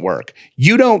zipper doesn't work,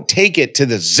 you don't take it to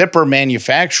the zipper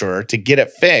manufacturer to get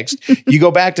it fixed. You go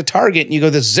back to Target and you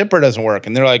go, the zipper doesn't work.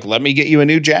 And they're like, let me get you a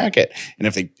new jacket. And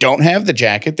if they don't have the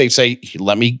jacket, they say,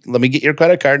 let me get your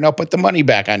credit card and I'll put the money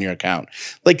back on your account.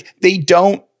 Like, they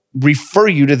don't refer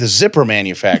you to the zipper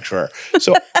manufacturer.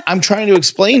 So I'm trying to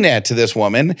explain that to this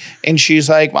woman, and she's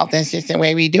like, well, that's just the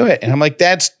way we do it. And I'm like,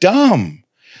 that's dumb.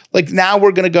 Like, now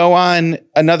we're going to go on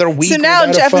another week. So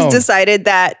now Jeff has decided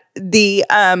that the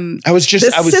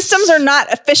systems are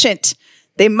not efficient.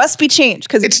 They must be changed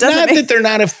because it's not that they're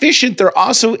not efficient. They're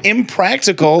also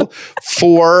impractical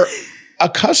for a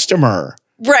customer.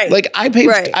 Right. Like I've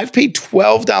paid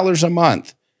 $12 a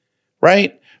month,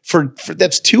 right? For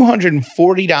that's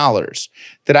 $240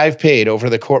 that I've paid over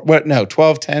the course. What? No,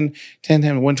 12, 10,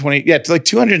 120. Yeah, it's like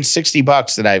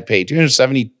 $260 that I've paid,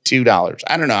 $272.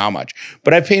 I don't know how much,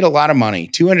 but I've paid a lot of money,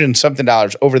 $200 and something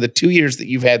over the 2 years that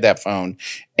you've had that phone.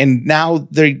 And now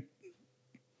they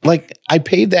like, I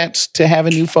paid that to have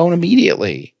a new phone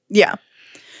immediately. Yeah.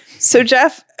 So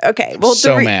Jeff, okay. Well,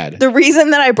 mad. The reason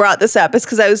that I brought this up is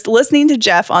because I was listening to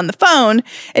Jeff on the phone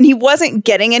and he wasn't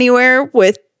getting anywhere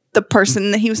with the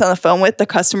person that he was on the phone with, the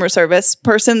customer service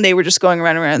person. They were just going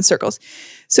around in circles.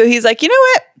 So he's like, you know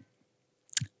what?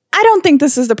 I don't think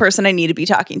this is the person I need to be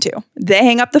talking to. They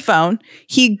hang up the phone.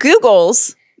 He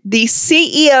Googles the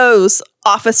CEO's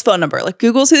office phone number, like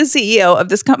Googles who the CEO of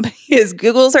this company is,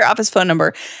 Googles their office phone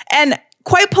number, and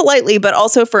quite politely, but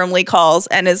also firmly calls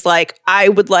and is like, I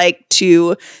would like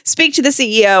to speak to the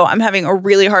CEO. I'm having a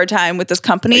really hard time with this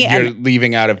company. You're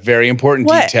leaving out a very important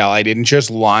detail. I didn't just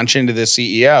launch into the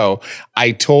CEO.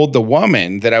 I told the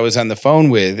woman that I was on the phone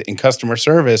with in customer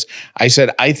service, I said,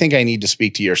 I think I need to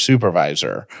speak to your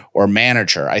supervisor or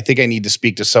manager. I think I need to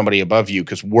speak to somebody above you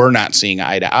because we're not seeing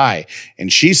eye to eye.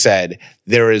 And she said,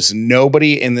 there is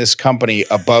nobody in this company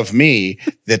above me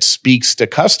that speaks to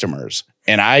customers.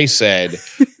 And I said,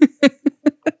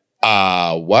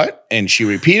 what? And she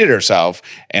repeated herself.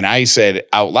 And I said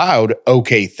out loud,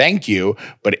 okay, thank you.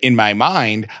 But in my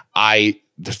mind, I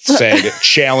said,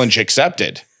 challenge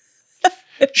accepted.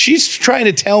 She's trying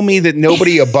to tell me that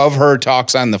nobody above her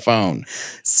talks on the phone.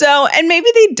 So, and maybe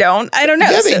they don't. I don't know.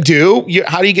 Yeah, they do.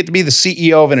 How do you get to be the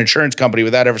CEO of an insurance company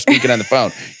without ever speaking on the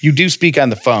phone? You do speak on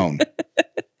the phone.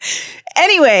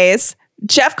 Anyways,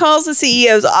 Jeff calls the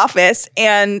CEO's office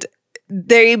and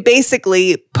they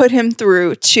basically put him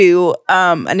through to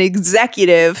an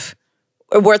executive,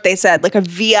 or what they said, like a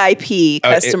VIP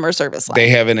customer service line. They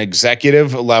have an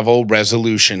executive level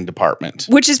resolution department.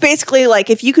 Which is basically like,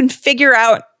 if you can figure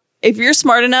out, if you're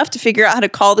smart enough to figure out how to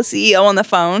call the CEO on the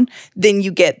phone, then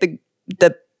you get the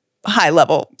high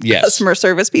level customer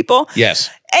service people. Yes.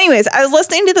 Anyways, I was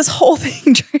listening to this whole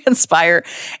thing transpire.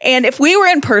 And if we were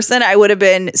in person, I would have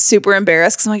been super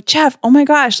embarrassed because I'm like, Jeff, oh my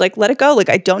gosh, like, let it go. Like,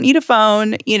 I don't need a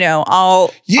phone. You know, I'll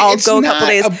go a couple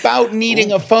days. It's not about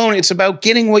needing a phone. It's about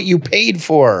getting what you paid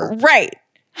for. Right.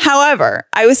 However,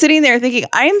 I was sitting there thinking,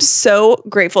 I am so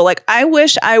grateful. Like, I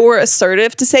wish I were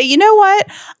assertive to say, you know what?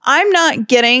 I'm not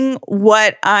getting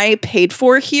what I paid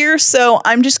for here. So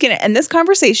I'm just going to end this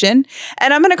conversation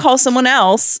and I'm going to call someone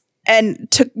else and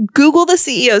to Google the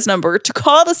CEO's number, to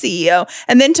call the CEO,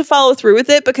 and then to follow through with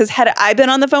it. Because had I been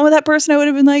on the phone with that person, I would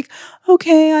have been like,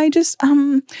 okay,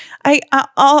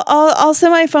 I'll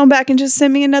send my phone back and just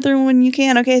send me another one when you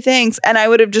can. Okay, thanks. And I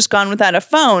would have just gone without a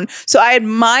phone. So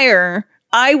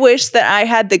I wish that I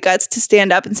had the guts to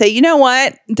stand up and say, you know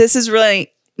what? This is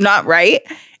really not right.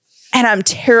 And I'm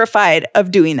terrified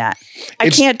of doing that. I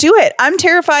can't do it. I'm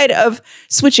terrified of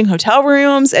switching hotel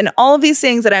rooms and all of these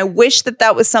things. And I wish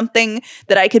that was something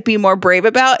that I could be more brave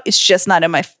about. It's just not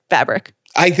in my fabric.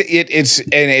 I think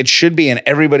it should be in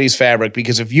everybody's fabric,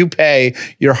 because if you pay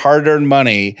your hard-earned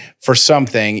money for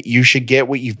something, you should get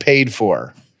what you've paid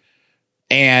for.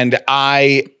 And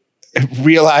I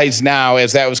realize now,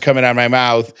 as that was coming out of my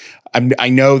mouth, I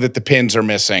know that the pins are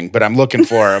missing, but I'm looking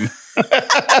for them.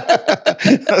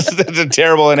 That's a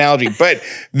terrible analogy, but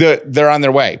they're on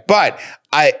their way. But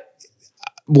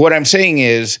what I'm saying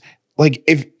is, like,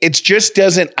 if it just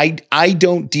doesn't, I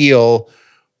don't deal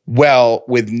well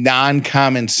with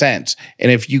non-common sense. And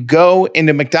if you go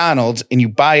into McDonald's and you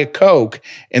buy a Coke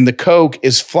and the Coke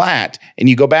is flat and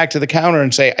you go back to the counter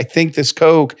and say, I think this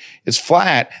Coke is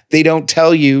flat, they don't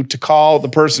tell you to call the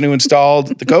person who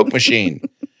installed the Coke machine.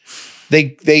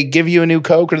 They give you a new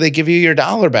Coke or they give you your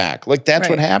 $1 back. Like, that's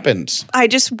what happens. I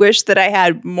just wish that I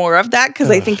had more of that, because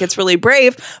I think it's really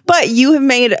brave. But you have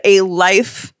made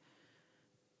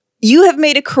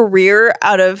a career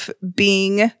out of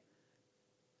being,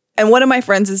 and one of my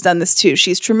friends has done this too.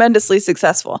 She's tremendously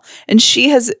successful. And she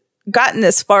has gotten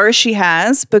as far as she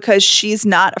has because she's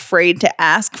not afraid to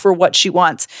ask for what she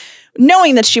wants,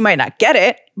 knowing that she might not get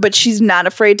it, but she's not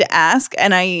afraid to ask.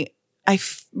 And I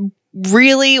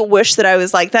really wish that I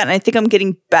was like that. And I think I'm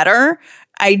getting better.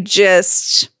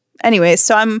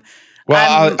 So I'm.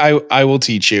 Well, I will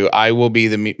teach you. I will be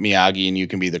the Miyagi and you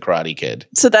can be the Karate Kid.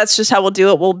 So that's just how we'll do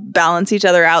it. We'll balance each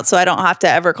other out, so I don't have to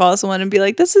ever call someone and be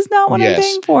like, this is not what I'm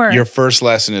paying for. Your first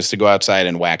lesson is to go outside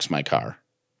and wax my car.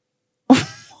 Have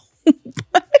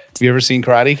you ever seen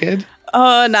Karate Kid?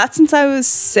 Not since I was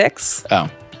 6.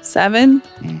 Oh. 7.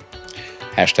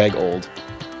 Hashtag old.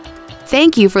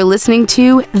 Thank you for listening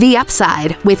to The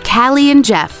Upside with Callie and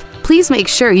Jeff. Please make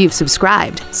sure you've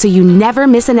subscribed so you never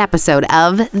miss an episode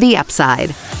of The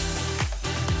Upside.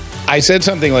 I said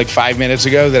something like 5 minutes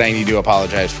ago that I need to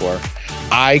apologize for.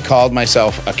 I called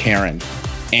myself a Karen.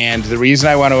 And the reason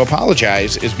I want to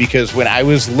apologize is because when I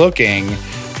was looking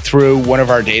through one of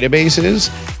our databases,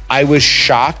 I was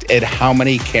shocked at how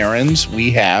many Karens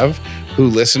we have who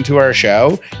listen to our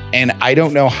show. And I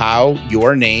don't know how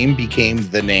your name became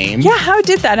the name. Yeah, how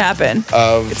did that happen?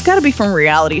 It's got to be from a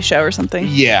reality show or something.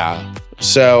 Yeah.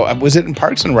 So was it in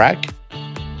Parks and Rec?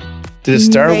 Did it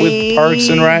start with Parks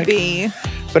and Rec?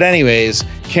 But anyways,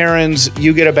 Karens,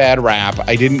 you get a bad rap.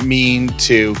 I didn't mean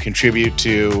to contribute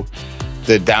to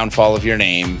the downfall of your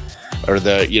name, or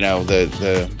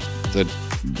the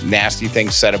nasty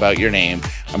things said about your name.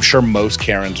 I'm sure most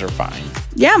Karens are fine.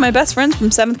 Yeah, my best friend's from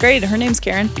 7th grade. Her name's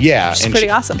Karen. Yeah. She's pretty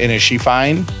awesome. And is she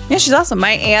fine? Yeah, she's awesome.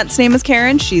 My aunt's name is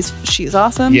Karen. She's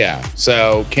awesome. Yeah.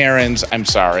 So Karens, I'm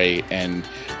sorry. And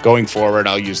going forward,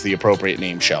 I'll use the appropriate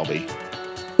name, Shelby.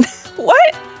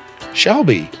 What?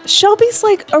 Shelby. Shelby's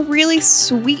like a really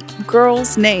sweet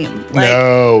girl's name. Like,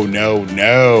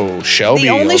 no. Shelby. The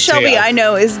only Shelby I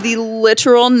know is the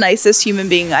literal nicest human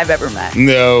being I've ever met.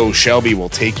 No, Shelby will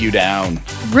take you down.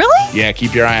 Really? Yeah,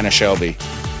 keep your eye on a Shelby.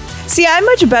 See, I'm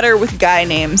much better with guy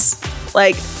names.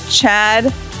 Like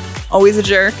Chad, always a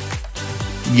jerk.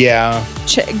 Yeah.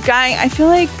 Guy, I feel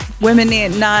like women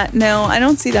need not. No, I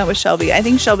don't see that with Shelby. I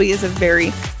think Shelby is a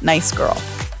very nice girl.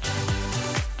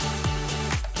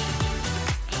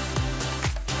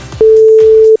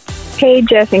 Hey,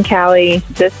 Jeff and Callie.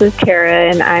 This is Tara,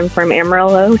 and I'm from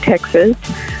Amarillo, Texas.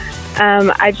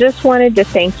 I just wanted to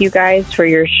thank you guys for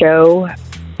your show.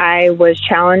 I was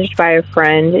challenged by a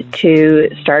friend to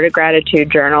start a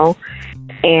gratitude journal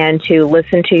and to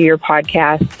listen to your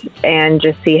podcast and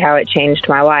just see how it changed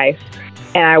my life.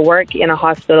 And I work in a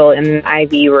hospital in an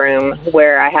IV room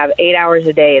where I have 8 hours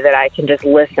a day that I can just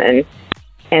listen.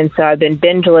 And so I've been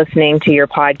binge listening to your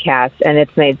podcast, and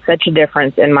it's made such a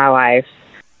difference in my life.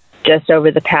 Just over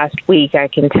the past week, I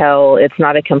can tell it's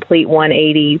not a complete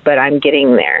 180, but I'm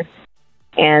getting there.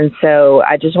 And so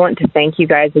I just want to thank you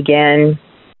guys again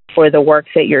for the work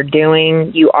that you're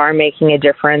doing. You are making a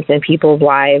difference in people's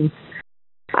lives.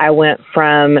 I went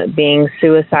from being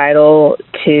suicidal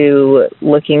to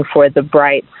looking for the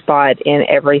bright spot in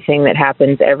everything that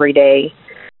happens every day.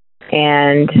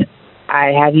 And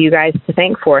I have you guys to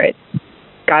thank for it.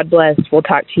 God bless. We'll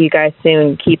talk to you guys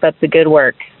soon. Keep up the good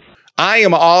work. I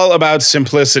am all about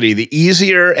simplicity. The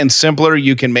easier and simpler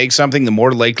you can make something, the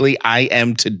more likely I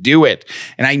am to do it.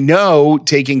 And I know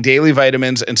taking daily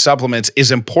vitamins and supplements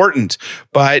is important,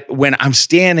 but when I'm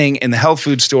standing in the health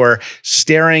food store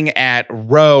staring at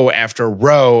row after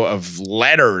row of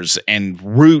letters and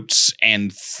roots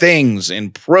and things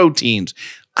and proteins,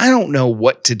 I don't know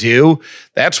what to do.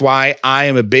 That's why I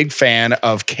am a big fan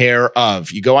of Care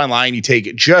Of. You go online, you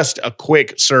take just a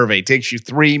quick survey. It takes you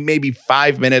 3, maybe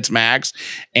 5 minutes max,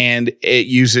 and it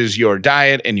uses your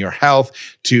diet and your health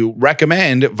to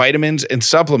recommend vitamins and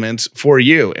supplements for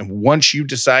you. And once you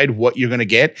decide what you're going to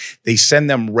get, they send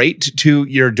them right to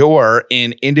your door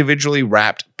in individually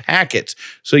wrapped packets.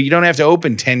 So you don't have to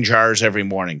open 10 jars every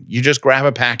morning. You just grab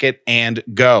a packet and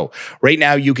go. Right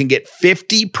now, you can get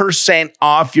 50%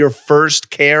 off your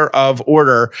first Care Of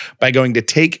order by going to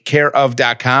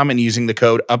takecareof.com and using the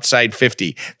code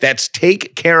UPSIDE50. That's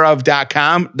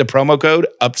takecareof.com, the promo code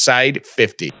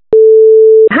UPSIDE50.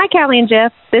 Hi, Callie and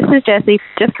Jeff. This is Jessie.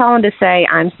 Just calling to say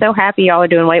I'm so happy y'all are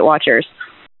doing Weight Watchers.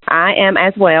 I am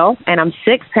as well, and I'm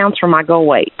 6 pounds from my goal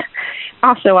weight.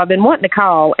 Also, I've been wanting to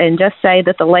call and just say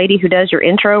that the lady who does your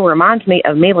intro reminds me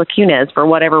of Mila Kunis for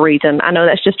whatever reason. I know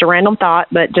that's just a random thought,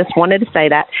 but just wanted to say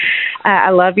that.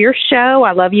 I love your show.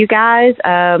 I love you guys.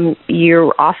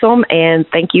 You're awesome, and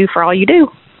thank you for all you do.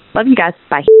 Love you guys.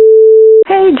 Bye.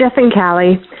 Hey, Jeff and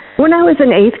Callie. When I was in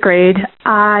 8th grade,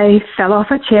 I fell off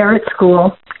a chair at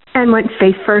school and went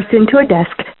face first into a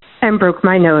desk and broke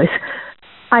my nose.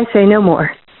 I say no more.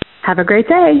 Have a great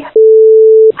day.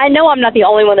 I know I'm not the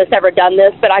only one that's ever done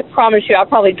this, but I promise you I've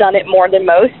probably done it more than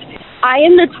most. I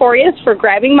am notorious for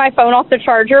grabbing my phone off the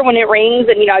charger when it rings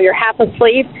and, you're half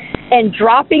asleep and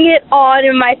dropping it on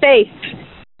in my face.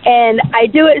 And I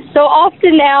do it so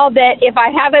often now that if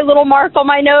I have a little mark on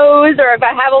my nose or if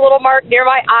I have a little mark near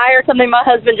my eye or something, my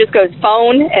husband just goes,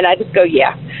 phone, and I just go,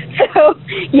 yeah. So,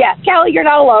 yeah, Callie, you're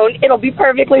not alone. It'll be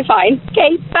perfectly fine.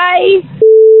 Okay, bye.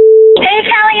 Hey,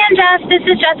 Callie and Jeff. This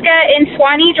is Jessica in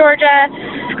Swanee, Georgia.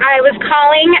 I was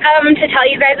calling to tell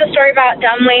you guys a story about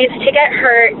dumb ways to get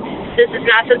hurt. This is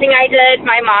not something I did.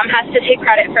 My mom has to take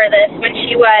credit for this. When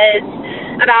she was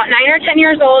about 9 or 10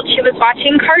 years old, she was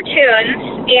watching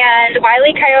cartoons, and Wile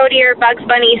E. Coyote or Bugs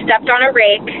Bunny stepped on a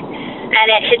rake, and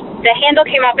the handle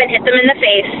came up and hit them in the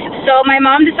face. So my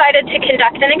mom decided to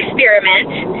conduct an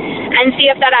experiment and see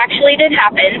if that actually did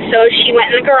happen. So she went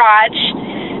in the garage,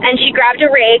 and she grabbed a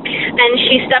rake, and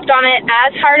she stepped on it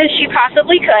as hard as she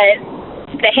possibly could.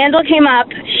 The handle came up.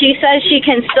 She says she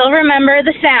can still remember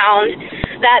the sound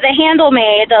that the handle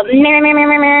made, the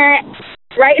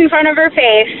right in front of her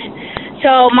face.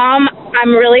 So, Mom,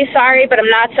 I'm really sorry, but I'm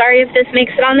not sorry if this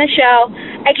makes it on the show.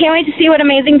 I can't wait to see what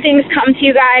amazing things come to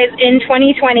you guys in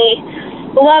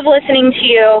 2020. Love listening to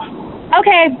you.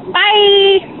 Okay,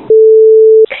 bye.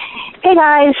 Hey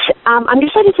guys, I'm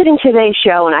just listening to today's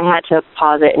show, and I had to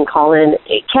pause it and call in.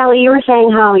 Kelly, you were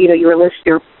saying how you're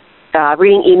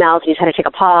reading emails and you just had to take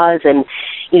a pause, and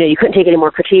you couldn't take any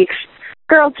more critiques.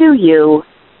 Girl, do you?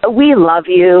 We love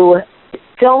you.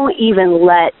 Don't even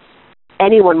let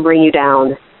anyone bring you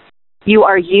down. You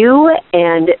are you,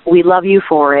 and we love you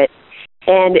for it.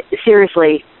 And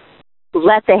seriously,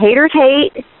 let the haters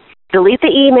hate, delete the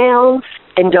emails,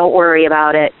 and don't worry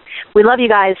about it. We love you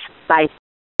guys. Bye.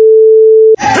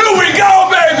 Here we go,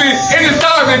 baby! And it's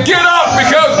time to get up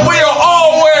because we are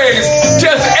always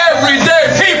just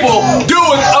everyday people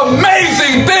doing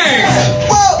amazing things.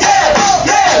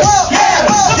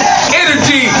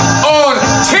 Energy on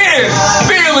 10,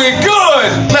 feeling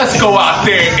good. Let's go out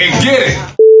there and